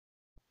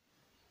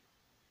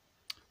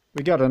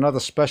We got another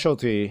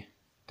specialty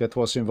that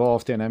was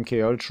involved in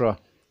MK Ultra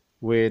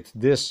with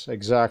this,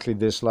 exactly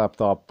this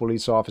laptop.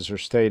 Police officer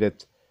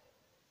stated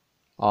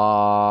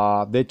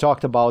they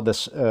talked about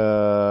this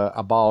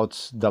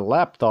about the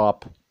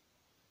laptop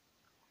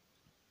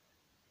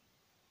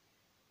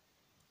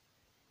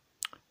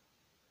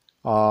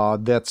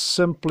that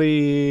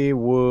simply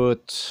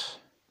would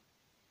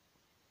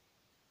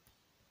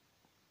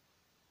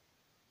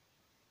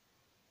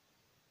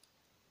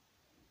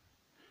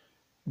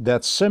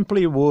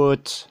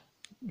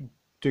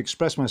to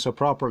express myself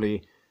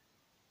properly,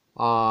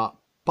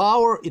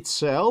 power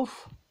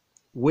itself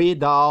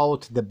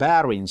without the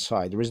battery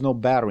inside. There is no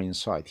battery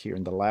inside here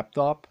in the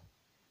laptop.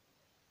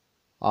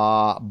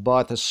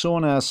 But as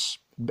soon as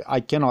I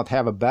cannot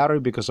have a battery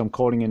because I'm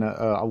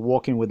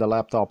walking with the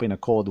laptop in a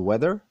cold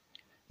weather.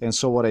 And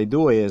so what I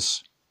do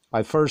is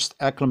I first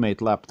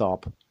acclimate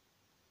laptop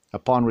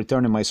upon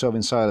returning myself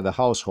inside of the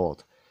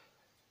household.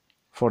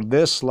 For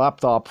this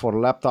laptop, for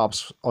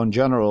laptops in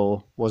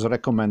general, was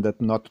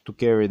recommended not to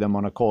carry them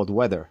on a cold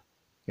weather.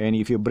 And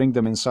if you bring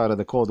them inside of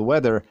the cold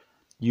weather,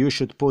 you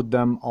should put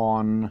them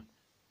on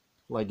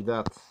like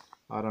that,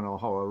 I don't know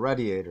how, a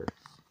radiator,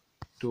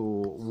 to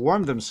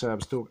warm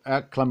themselves, to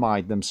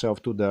acclimate themselves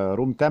to the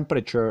room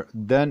temperature.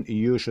 Then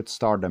you should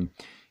start them.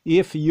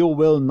 If you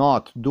will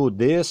not do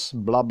this,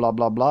 blah, blah,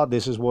 blah, blah,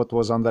 this is what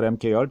was under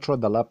MK Ultra,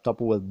 the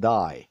laptop will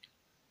die.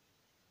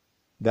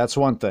 That's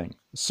one thing.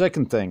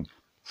 Second thing,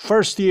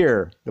 first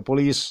year, the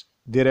police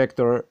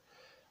director,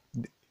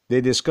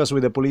 they discussed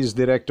with the police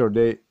director,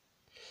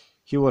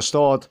 he was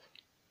told,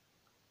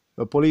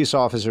 the police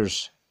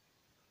officers,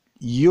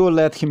 you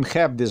let him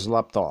have this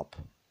laptop.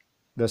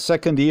 The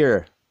second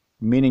year,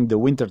 meaning the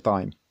winter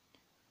time,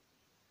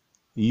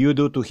 you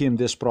do to him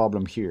this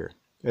problem here.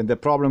 And the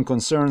problem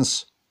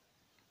concerns,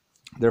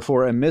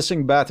 therefore, a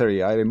missing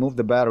battery. I remove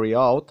the battery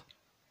out.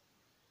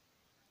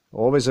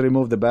 Always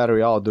remove the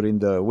battery out during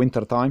the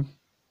winter time.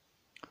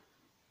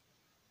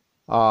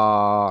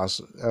 For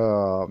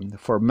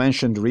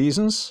mentioned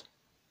reasons.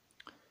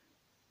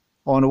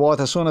 On what,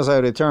 as soon as I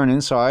return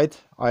inside,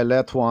 I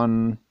let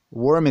one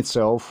warm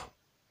itself,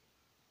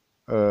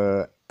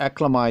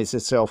 acclimates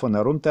itself on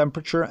the room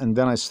temperature, and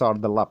then I start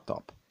the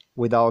laptop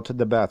without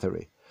the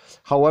battery.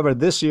 However,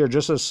 this year,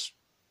 just as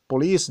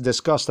police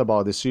discussed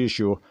about this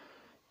issue,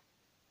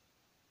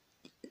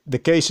 the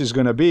case is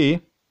going to be,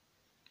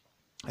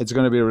 it's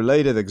going to be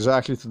related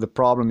exactly to the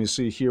problem you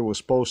see here,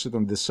 was posted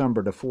on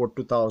December the 4th,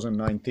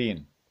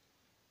 2019.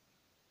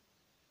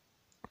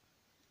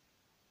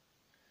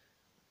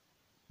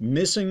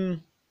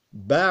 Missing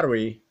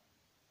battery.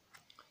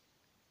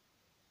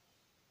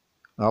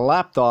 A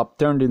laptop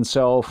turned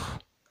itself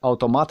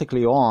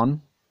automatically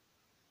on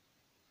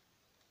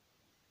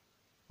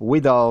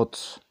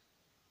without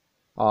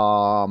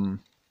let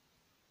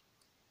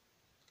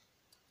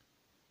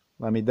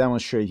me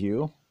demonstrate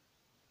you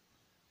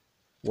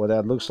what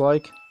that looks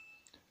like.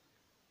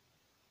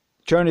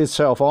 Turned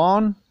itself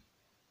on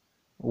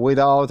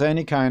without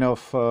any kind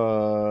of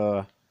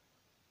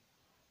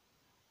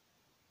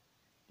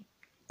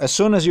as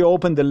soon as you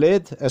open the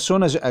lid, as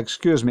soon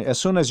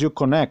as you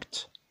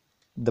connect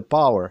the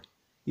power,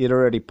 it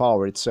already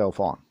powered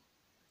itself on.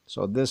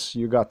 So this,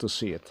 you got to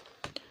see it.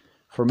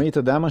 For me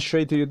to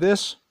demonstrate to you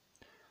this,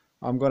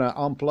 I'm gonna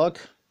unplug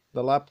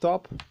the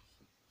laptop.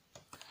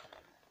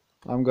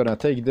 I'm gonna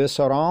take this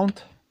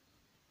around,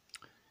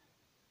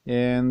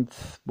 and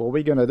what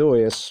we're gonna do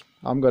is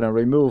I'm gonna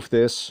remove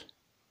this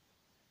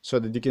so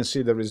that you can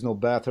see there is no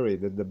battery,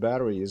 that the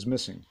battery is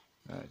missing.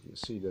 You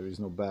see there is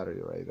no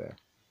battery right there.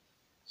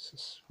 This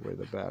is where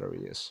the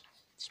battery is.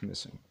 It's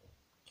missing.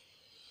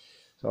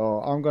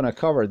 So I'm gonna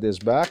cover this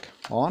back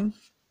on.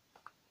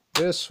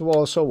 This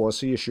also was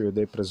the issue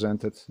they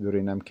presented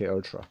during MK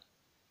Ultra.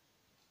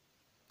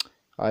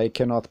 I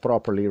cannot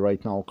properly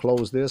right now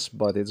close this,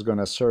 but it's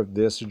gonna serve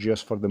this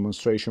just for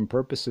demonstration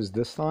purposes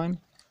this time.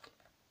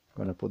 I'm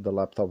gonna put the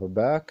laptop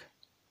back.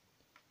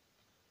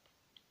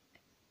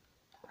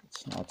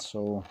 It's not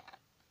so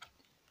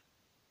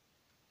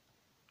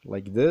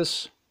like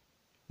this.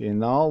 And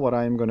now what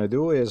I'm gonna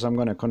do is I'm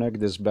gonna connect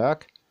this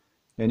back,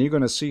 and you're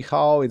gonna see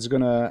how it's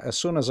gonna, as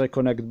soon as I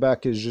connect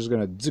back, it's just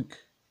gonna zik.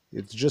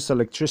 It's just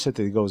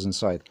electricity that goes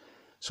inside.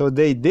 So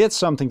they did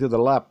something to the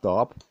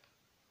laptop.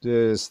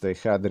 They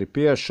had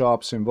repair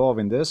shops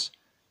involved in this,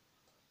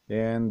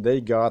 and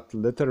they got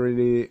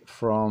literally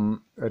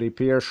from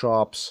repair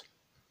shops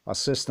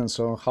assistance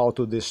on how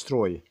to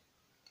destroy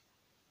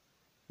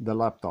the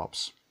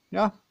laptops.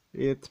 Yeah,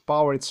 it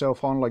powered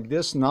itself on like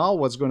this. Now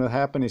what's going to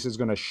happen is it's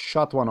going to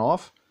shut one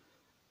off.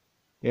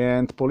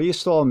 And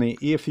police told me,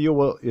 if you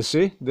will, you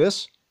see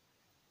this?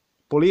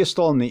 Police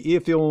told me,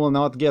 if you will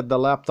not get the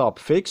laptop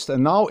fixed,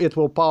 and now it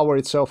will power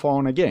itself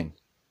on again.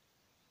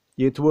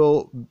 It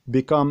will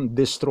become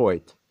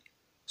destroyed.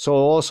 So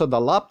also the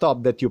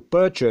laptop that you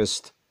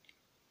purchased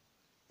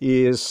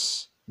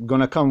is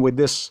gonna come with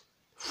this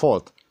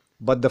fault.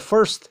 But the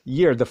first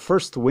year, the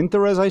first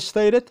winter, as I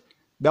stated,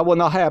 that will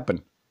not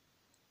happen.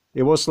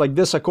 It was like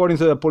this according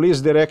to the police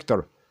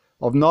director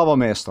of Novo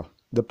Mesto.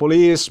 The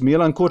police,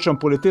 Milan, KUČAN,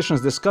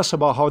 politicians discuss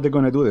about how they're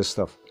going to do this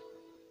stuff.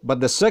 But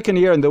the second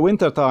year in the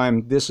winter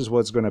time, this is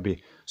what's going to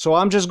be. So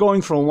I'm just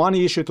going from one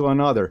issue to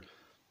another.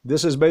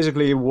 This is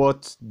basically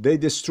what they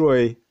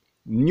destroy: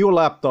 new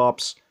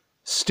laptops,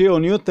 steal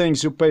new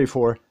things you pay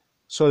for,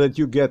 so that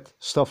you get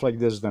stuff like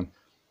this then.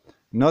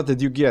 Not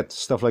that you get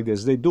stuff like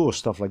this, they do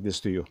stuff like this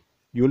to you.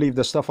 You leave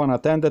the stuff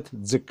unattended,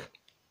 zik.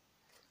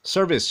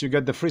 Service, you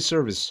get the free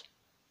service.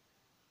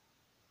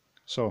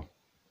 So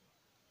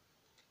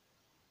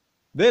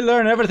they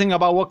learn everything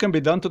about what can be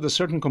done to the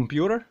certain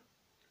computer,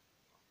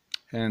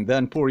 and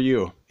then poor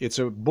you. It's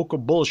a book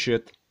of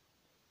bullshit,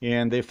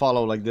 and they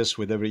follow like this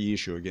with every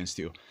issue against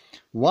you.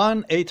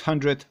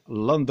 1-800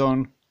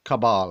 London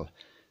Cabal.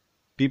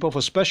 People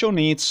for special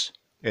needs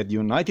at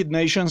United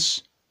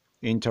Nations,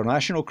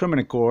 International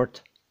Criminal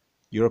Court,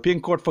 European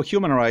Court for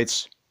Human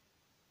Rights,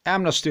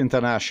 Amnesty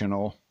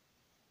International,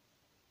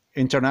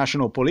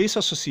 International Police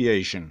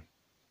Association,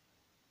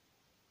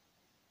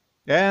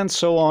 and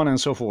so on and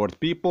so forth.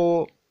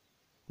 People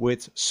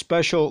with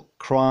special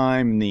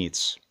crime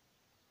needs.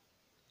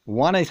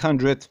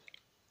 1-800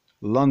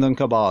 London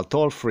Cabal,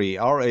 toll free.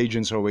 Our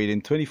agents are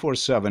waiting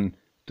 24/7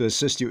 to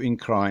assist you in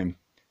crime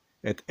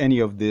at any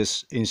of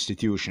these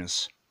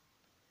institutions.